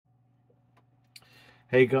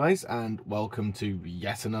Hey guys, and welcome to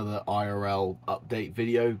yet another IRL update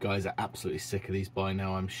video. Guys are absolutely sick of these by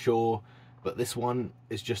now, I'm sure, but this one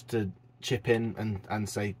is just to chip in and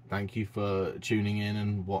say thank you for tuning in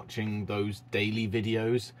and watching those daily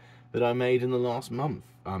videos that I made in the last month.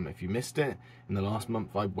 If you missed it, in the last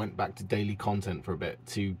month I went back to daily content for a bit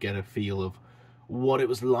to get a feel of what it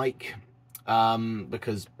was like,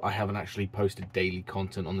 because I haven't actually posted daily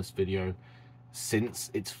content on this video since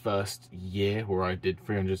its first year, where I did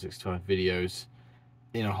 365 videos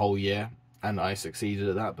in a whole year, and I succeeded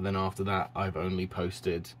at that. But then after that I've only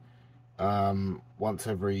posted once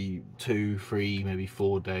every 2, 3, maybe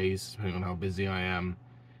 4 days, depending on how busy I am.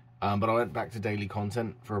 But I went back to daily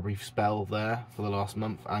content for a brief spell there for the last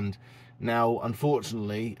month, and now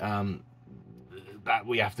unfortunately that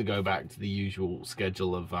we have to go back to the usual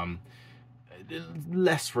schedule of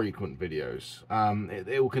less frequent videos.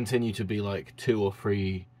 It will continue to be like 2 or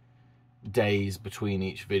 3 days between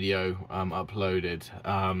each video uploaded,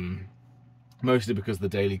 mostly because the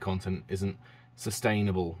daily content isn't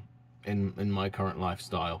sustainable in my current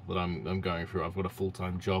lifestyle that I'm going through. I've got a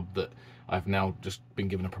full-time job that I've now just been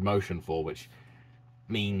given a promotion for, which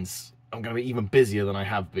means I'm going to be even busier than I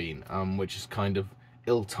have been, which is kind of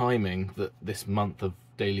ill timing that this month of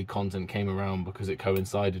daily content came around, because it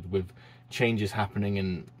coincided with changes happening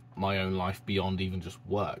in my own life beyond even just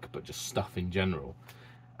work, but just stuff in general.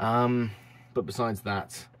 But besides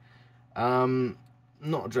that,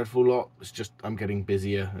 not a dreadful lot. It's just I'm getting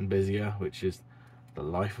busier and busier, which is the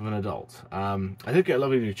life of an adult. I did get a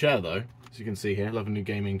lovely new chair though, as you can see here. Love a new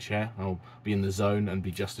gaming chair. I'll be in the zone and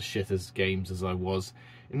be just as shit as games as I was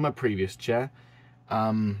in my previous chair.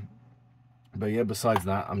 But yeah, besides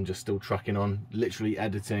that, I'm just still trucking on, literally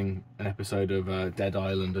editing an episode of Dead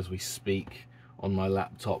Island as we speak on my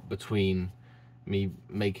laptop, between me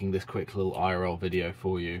making this quick little IRL video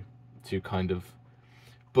for you to kind of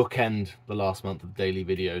bookend the last month of daily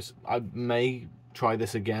videos. I may try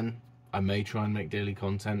this again. I may try and make daily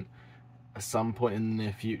content at some point in the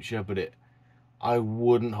near future, but I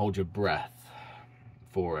wouldn't hold your breath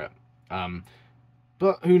for it.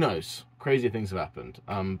 But who knows? Crazy things have happened.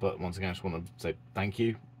 But once again, I just want to say thank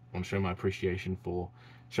you. I want to show my appreciation for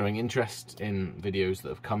showing interest in videos that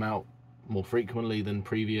have come out more frequently than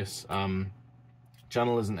previous.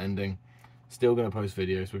 Channel isn't ending. Still going to post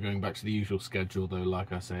videos. We're going back to the usual schedule though.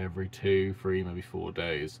 Like I say, every 2, 3, maybe 4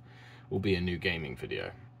 days will be a new gaming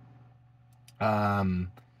video. But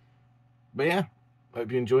yeah,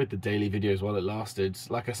 hope you enjoyed the daily videos while it lasted.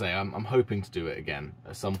 Like I say, I'm hoping to do it again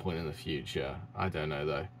at some point in the future. I don't know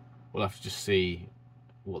though. We'll have to just see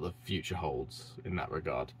what the future holds in that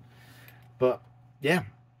regard. But yeah,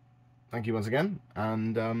 thank you once again,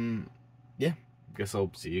 and yeah, guess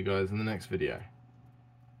I'll see you guys in the next video.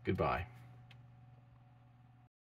 Goodbye.